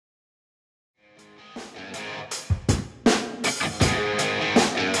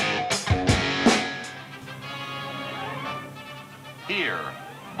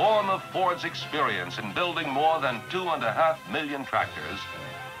born of Ford's experience in building more than 2.5 million tractors,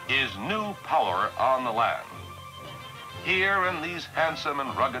 is new power on the land. Here in these handsome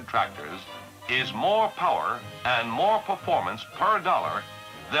and rugged tractors is more power and more performance per dollar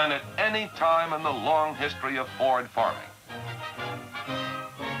than at any time in the long history of Ford farming.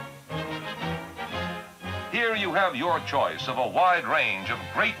 Here you have your choice of a wide range of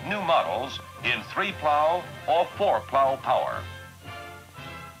great new models in 3-plow or 4-plow power,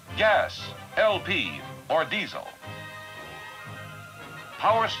 gas, LP, or diesel.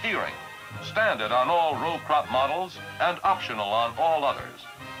 Power steering, standard on all row crop models and optional on all others.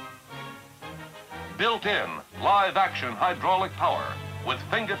 Built-in, live-action hydraulic power with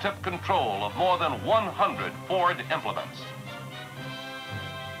fingertip control of more than 100 Ford implements.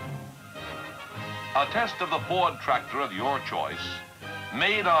 A test of the Ford tractor of your choice,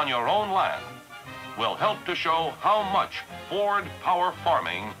 made on your own land, will help to show how much Ford power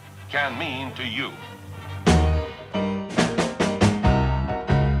farming can mean to you.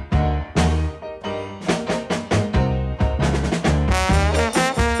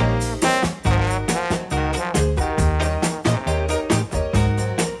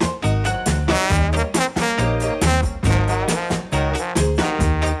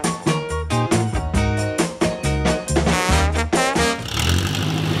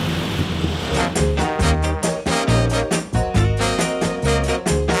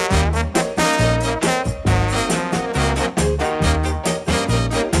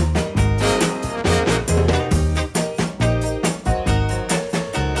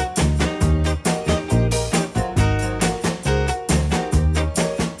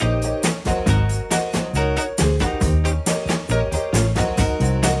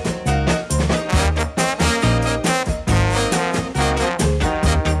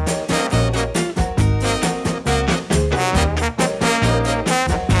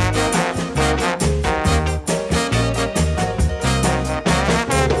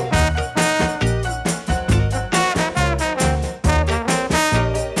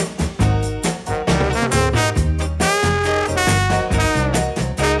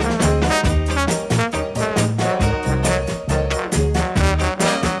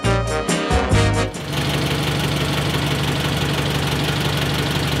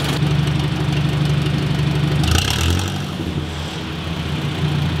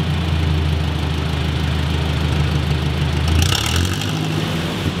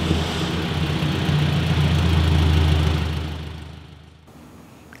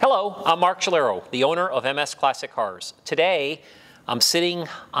 Hello, I'm Mark Chalero, the owner of MS Classic Cars. Today, I'm sitting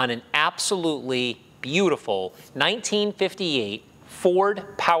on an absolutely beautiful 1958 Ford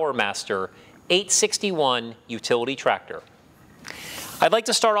Powermaster 861 utility tractor. I'd like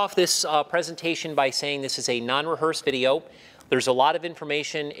to start off this presentation by saying this is a non-rehearsed video. There's a lot of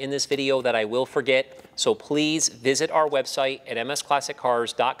information in this video that I will forget, so please visit our website at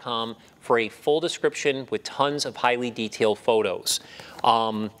msclassiccars.com for a full description with tons of highly detailed photos.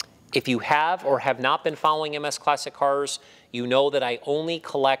 If you have or have not been following MS Classic Cars, you know that I only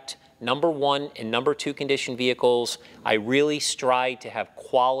collect number 1 and number 2 condition vehicles. I really strive to have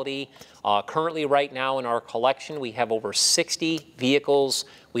quality. Currently right now in our collection, we have over 60 vehicles.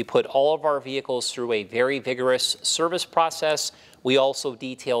 We put all of our vehicles through a very vigorous service process. We also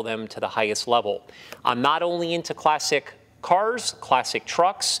detail them to the highest level. I'm not only into classic cars, classic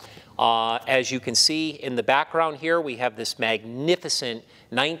trucks. As you can see in the background here, we have this magnificent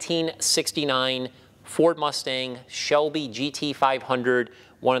 1969 Ford Mustang Shelby GT500,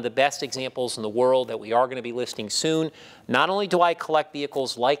 one of the best examples in the world that we are going to be listing soon. Not only do I collect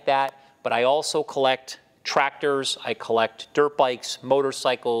vehicles like that, but I also collect tractors, I collect dirt bikes,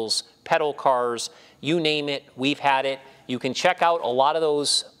 motorcycles, pedal cars, you name it, we've had it. You can check out a lot of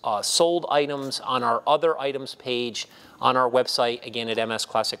those sold items on our other items page on our website, again at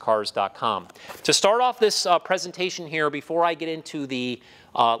msclassiccars.com. To start off this presentation here, before I get into the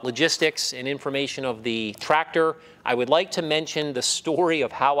logistics and information of the tractor, I would like to mention the story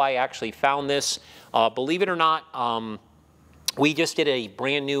of how I actually found this. Believe it or not, we just did a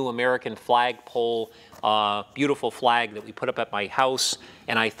brand new American flagpole, beautiful flag that we put up at my house,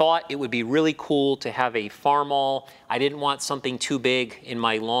 and I thought it would be really cool to have a Farmall. I didn't want something too big in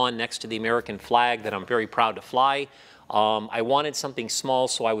my lawn next to the American flag that I'm very proud to fly. I wanted something small,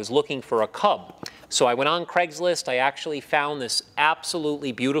 so I was looking for a Cub. So I went on Craigslist. I actually found this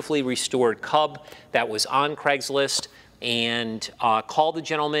absolutely beautifully restored Cub that was on Craigslist. and called the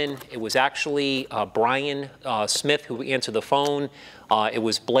gentleman. It was actually Blaine Smith who answered the phone. It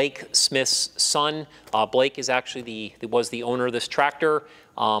was Blaine Smith's son. Blaine is actually was the owner of this tractor,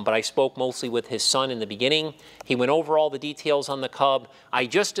 but I spoke mostly with his son in the beginning. He went over all the details on the Cub. I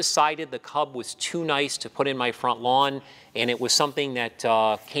just decided the Cub was too nice to put in my front lawn, and it was something that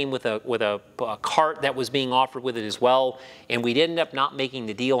came with a cart that was being offered with it as well, and we ended up not making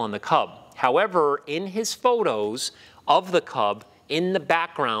the deal on the Cub. However, in his photos of the Cub, in the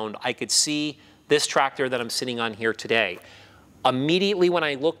background, I could see this tractor that I'm sitting on here today. Immediately when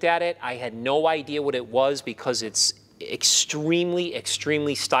I looked at it, I had no idea what it was because it's extremely,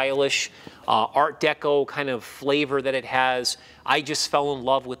 extremely stylish, Art Deco kind of flavor that it has. I just fell in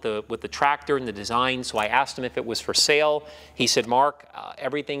love with the tractor and the design, so I asked him if it was for sale. He said, Mark,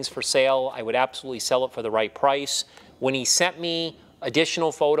 everything's for sale. I would absolutely sell it for the right price. When he sent me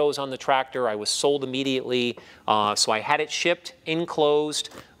additional photos on the tractor, I was sold immediately, so I had it shipped,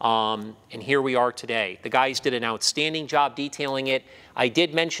 enclosed, and here we are today. The guys did an outstanding job detailing it. I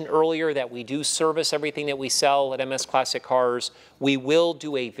did mention earlier that we do service everything that we sell at MS Classic Cars. We will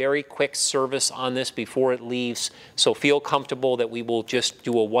do a very quick service on this before it leaves, so feel comfortable that we will just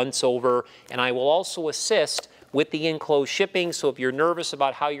do a once-over, and I will also assist with the enclosed shipping, so if you're nervous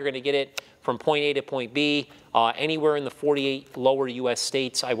about how you're going to get it from point A to point B, anywhere in the 48 lower US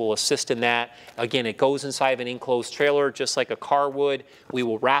states, I will assist in that. Again, it goes inside of an enclosed trailer just like a car would. We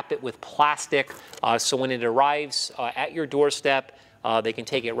will wrap it with plastic, so when it arrives at your doorstep, they can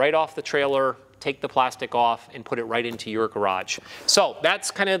take it right off the trailer, take the plastic off, and put it right into your garage. So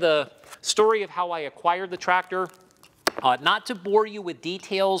that's kind of the story of how I acquired the tractor. Not to bore you with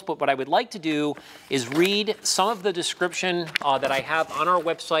details, but what I would like to do is read some of the description that I have on our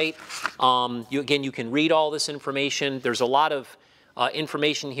website. Again, you can read all this information. There's a lot of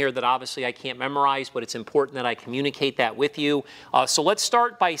information here that obviously I can't memorize, but it's important that I communicate that with you. So let's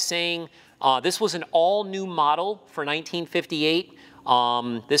start by saying this was an all-new model for 1958.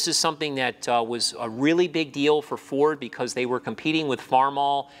 This is something that was a really big deal for Ford because they were competing with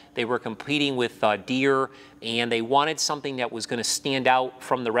Farmall, they were competing with Deere, and they wanted something that was going to stand out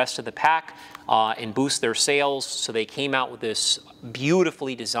from the rest of the pack and boost their sales. So they came out with this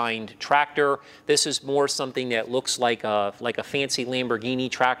beautifully designed tractor. This is more something that looks like a fancy Lamborghini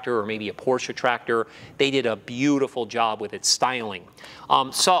tractor or maybe a Porsche tractor. They did a beautiful job with its styling.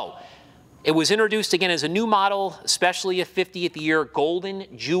 It was introduced again as a new model, especially a 50th year Golden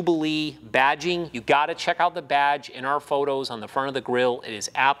Jubilee badging. You got to check out the badge in our photos on the front of the grille. It is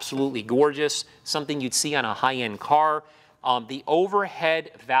absolutely gorgeous, something you'd see on a high-end car. The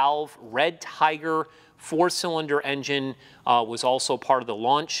overhead valve Red Tiger 4-cylinder engine was also part of the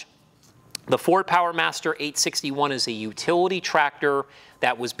launch. The Ford Powermaster 861 is a utility tractor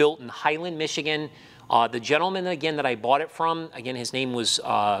that was built in Highland, Michigan. The gentleman, again, that I bought it from, again, his name was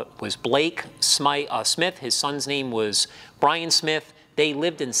Blaine Smith. His son's name was Brian Smith. They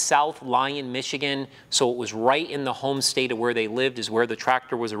lived in South Lyon, Michigan, so it was right in the home state of where they lived is where the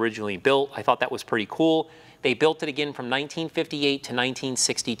tractor was originally built. I thought that was pretty cool. They built it again from 1958 to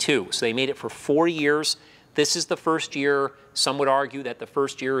 1962, so they made it for 4 years. This is the first year. Some would argue that the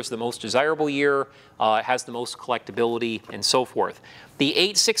first year is the most desirable year, it has the most collectability, and so forth. The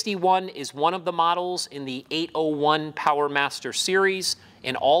 861 is one of the models in the 801 Powermaster series.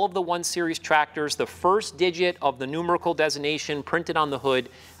 In all of the 1 Series tractors, the first digit of the numerical designation printed on the hood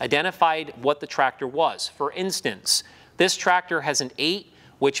identified what the tractor was. For instance, this tractor has an 8,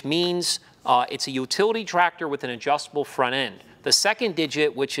 which means it's a utility tractor with an adjustable front end. The second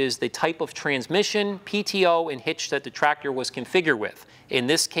digit, which is the type of transmission, PTO, and hitch that the tractor was configured with. In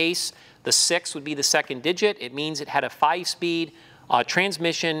this case, the 6 would be the second digit. It means it had a 5-speed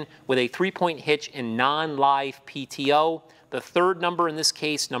transmission with a 3-point hitch and non-live PTO. The third number in this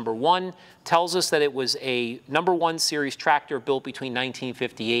case, number 1, tells us that it was a number 1 series tractor built between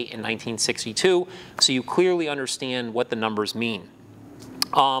 1958 and 1962. So you clearly understand what the numbers mean.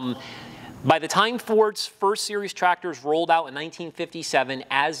 By the time Ford's first series tractors rolled out in 1957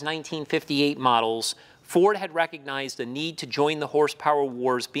 as 1958 models, Ford had recognized the need to join the horsepower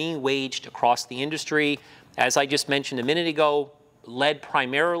wars being waged across the industry, as I just mentioned a minute ago, led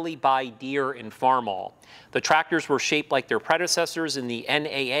primarily by Deere and Farmall. The tractors were shaped like their predecessors in the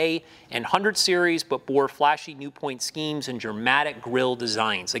NAA and Hundred series, but bore flashy new point schemes and dramatic grille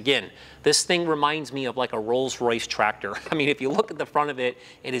designs. Again, this thing reminds me of like a Rolls-Royce tractor. I mean, if you look at the front of it,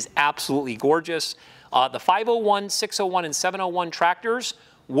 it is absolutely gorgeous. The 501, 601, and 701 tractors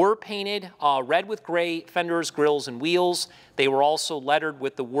were painted red with gray fenders, grills, and wheels. They were also lettered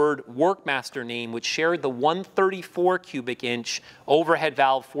with the word Workmaster name, which shared the 134 cubic inch overhead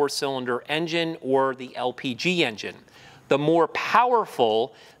valve 4-cylinder engine or the LPG engine. The more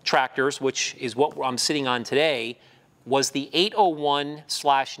powerful tractors, which is what I'm sitting on today, was the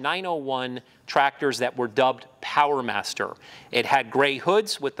 801/901 tractors that were dubbed Powermaster. It had gray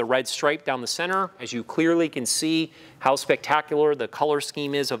hoods with the red stripe down the center. As you clearly can see how spectacular the color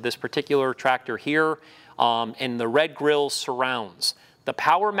scheme is of this particular tractor here, and the red grille surrounds. The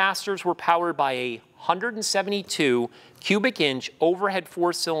Powermasters were powered by a 172 cubic inch overhead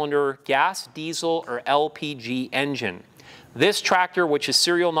 4-cylinder gas, diesel, or LPG engine. This tractor, which is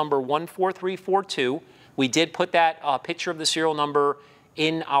serial number 14342, we did put that picture of the serial number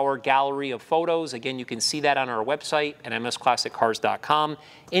in our gallery of photos. Again, you can see that on our website at msclassiccars.com.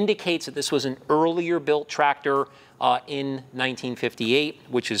 Indicates that this was an earlier built tractor in 1958,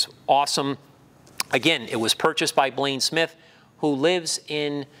 which is awesome. Again, it was purchased by Blaine Smith, who lives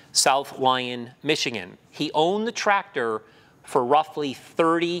in South Lyon, Michigan. He owned the tractor for roughly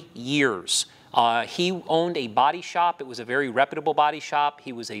 30 years. He owned a body shop. It was a very reputable body shop.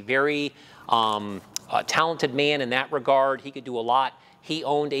 He was a very talented man in that regard. He could do a lot. He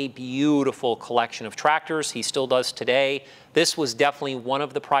owned a beautiful collection of tractors. He still does today. This was definitely one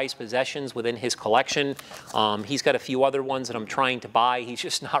of the prized possessions within his collection. He's got a few other ones that I'm trying to buy. He's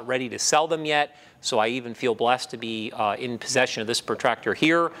just not ready to sell them yet. So I even feel blessed to be in possession of this tractor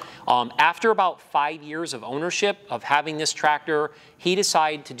here. After about 5 years of ownership of having this tractor, he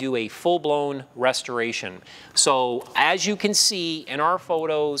decided to do a full-blown restoration. So as you can see in our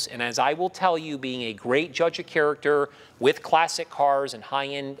photos, and as I will tell you, being a great judge of character with classic cars and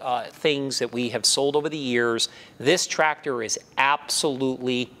high-end things that we have sold over the years, this tractor is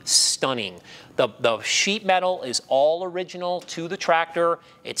absolutely stunning. The sheet metal is all original to the tractor.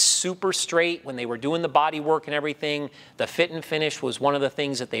 It's super straight. When they were doing the body work and everything, the fit and finish was one of the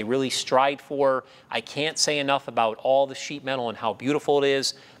things that they really strive for. I can't say enough about all the sheet metal and how beautiful it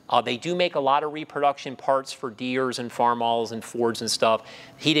is. They do make a lot of reproduction parts for Deeres and Farmalls and Fords and stuff.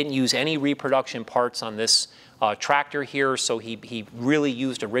 He didn't use any reproduction parts on this tractor here, so he really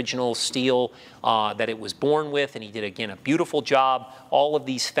used original steel that it was born with, and he did, again, a beautiful job. All of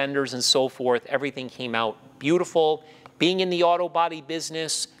these fenders and so forth, everything came out beautiful. Being in the auto body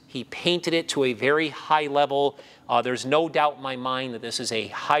business, he painted it to a very high level. There's no doubt in my mind that this is a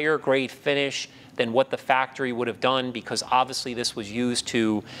higher grade finish than what the factory would have done, because obviously this was used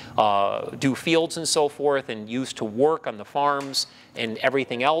to do fields and so forth, and used to work on the farms and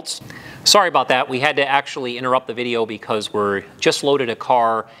everything else. Sorry about that. We had to actually interrupt the video because we're just loaded a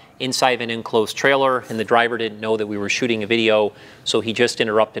car inside of an enclosed trailer, and the driver didn't know that we were shooting a video, so he just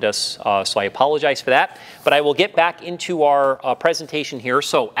interrupted us. So I apologize for that. But I will get back into our presentation here.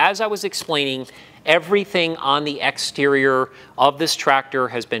 So as I was explaining, everything on the exterior of this tractor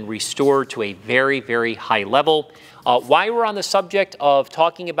has been restored to a very, very high level. While we're on the subject of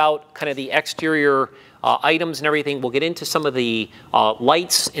talking about kind of the exterior items and everything, we'll get into some of the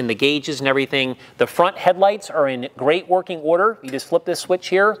lights and the gauges and everything. The front headlights are in great working order. You just flip this switch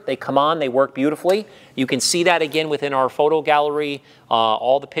here, they come on, they work beautifully. You can see that again within our photo gallery.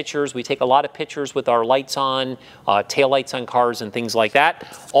 All the pictures, we take a lot of pictures with our lights on, tail lights on cars and things like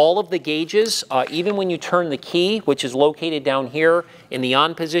that. All of the gauges, even when you turn the key, which is located down here in the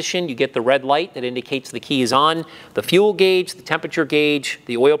on position, you get the red light that indicates the key is on. The fuel gauge, the temperature gauge,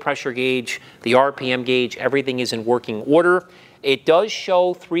 the oil pressure gauge, the RPM gauge, everything is in working order. It does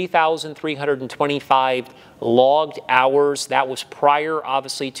show 3,325 logged hours. That was prior,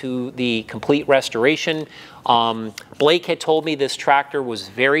 obviously, to the complete restoration. Blake had told me this tractor was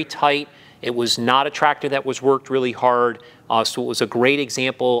very tight. It was not a tractor that was worked really hard. So it was a great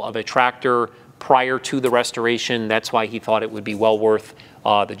example of a tractor prior to the restoration. That's why he thought it would be well worth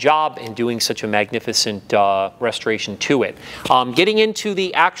the job and doing such a magnificent restoration to it. Getting into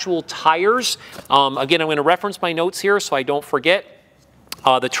the actual tires, again, I'm going to reference my notes here so I don't forget.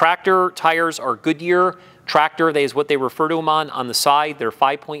 The tractor tires are Goodyear Tractor. That is what they refer to them on the side. They're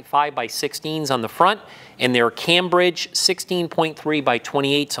 5.5 by 16s on the front, and they're Cambridge 16.3 by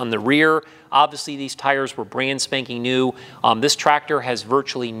 28s on the rear. Obviously, these tires were brand spanking new. This tractor has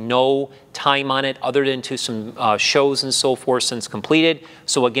virtually no time on it other than to some shows and so forth since completed.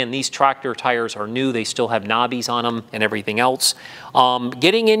 So again, these tractor tires are new. They still have knobbies on them and everything else.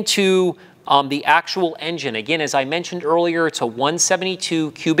 Getting into the actual engine, again, as I mentioned earlier, it's a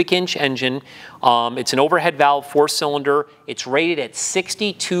 172 cubic inch engine. It's an overhead valve 4-cylinder. It's rated at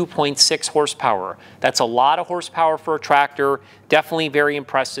 62.6 horsepower. That's a lot of horsepower for a tractor. Definitely very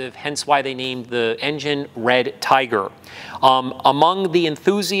impressive, hence why they named the engine Red Tiger. Among the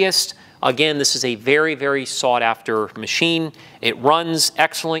enthusiasts, again, this is a very, very sought after machine. It runs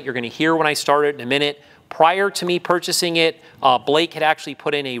excellent. You're going to hear when I start it in a minute. Prior to me purchasing it, Blake had actually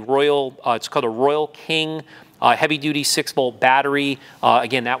put in a Royal, it's called a Royal King heavy-duty 6-volt battery.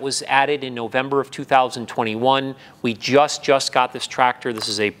 Again, that was added in November of 2021. We just got this tractor. This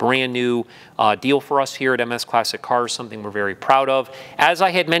is a brand new deal for us here at MS Classic Cars, something we're very proud of. As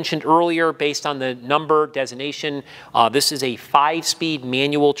I had mentioned earlier, based on the number designation, this is a 5-speed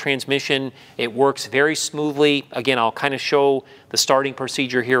manual transmission. It works very smoothly. Again, I'll kind of show the starting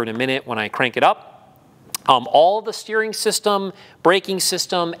procedure here in a minute when I crank it up. All the steering system, braking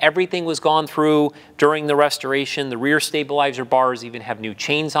system, everything was gone through during the restoration. The rear stabilizer bars even have new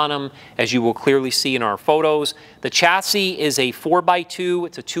chains on them, as you will clearly see in our photos. The chassis is a 4x2.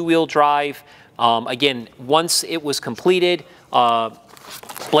 It's a 2-wheel drive. Again, once it was completed,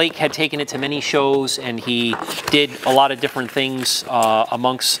 Blake had taken it to many shows, and he did a lot of different things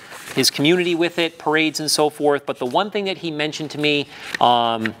amongst his community with it, parades and so forth. But the one thing that he mentioned to me,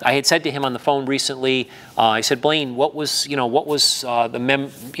 I had said to him on the phone recently, I said, Blaine, what was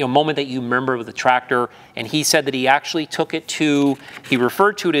the moment that you remember with the tractor? And he said that he actually took it to, he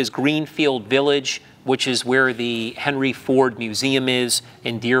referred to it as Greenfield Village, which is where the Henry Ford Museum is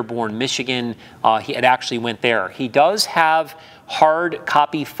in Dearborn, Michigan. He had actually went there. He does have hard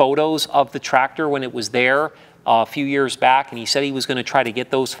copy photos of the tractor when it was there a few years back, and he said he was going to try to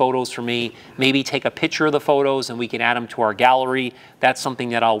get those photos for me, maybe take a picture of the photos and we can add them to our gallery. That's something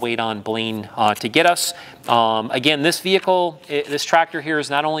that I'll wait on Blaine to get us. Again, this vehicle, this tractor here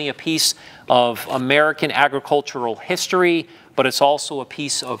is not only a piece of American agricultural history, but it's also a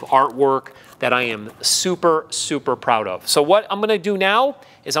piece of artwork that I am super proud of. So what I'm going to do now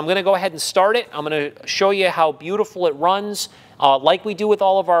is I'm going to go ahead and start it. I'm going to show you how beautiful it runs. Like we do with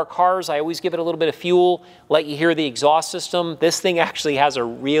all of our cars, I always give it a little bit of fuel, let you hear the exhaust system. This thing actually has a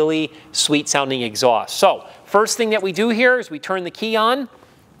really sweet sounding exhaust. So first thing that we do here is we turn the key on.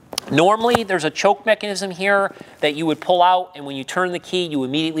 Normally there's a choke mechanism here that you would pull out, and when you turn the key you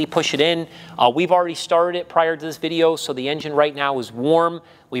immediately push it in. We've already started it prior to this video, so the engine right now is warm.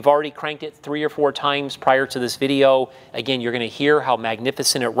 We've already cranked it 3 or 4 times prior to this video. Again, you're going to hear how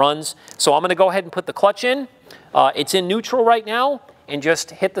magnificent it runs. So I'm going to go ahead and put the clutch in. It's in neutral right now, and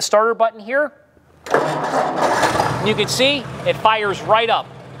just hit the starter button here. You can see it fires right up.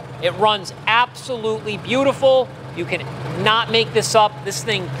 It runs absolutely beautiful. You can not make this up. This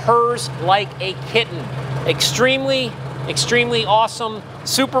thing purrs like a kitten. Extremely awesome.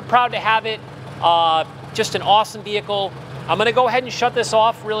 Super proud to have it. Just an awesome vehicle. I'm going to go ahead and shut this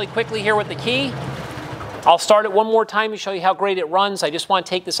off really quickly here with the key. I'll start it one more time to show you how great it runs. I just want to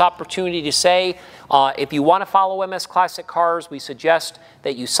take this opportunity to say, if you want to follow MS Classic Cars, we suggest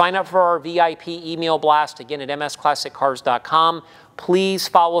that you sign up for our VIP email blast, again at msclassiccars.com. Please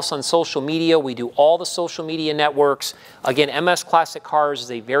follow us on social media. We do all the social media networks. Again, MS Classic Cars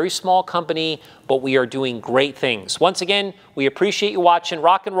is a very small company, but we are doing great things. Once again, we appreciate you watching.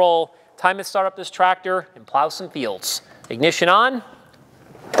 Rock and roll. Time to start up this tractor and plow some fields. Ignition on.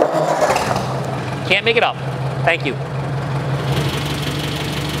 Can't make it up. Thank you.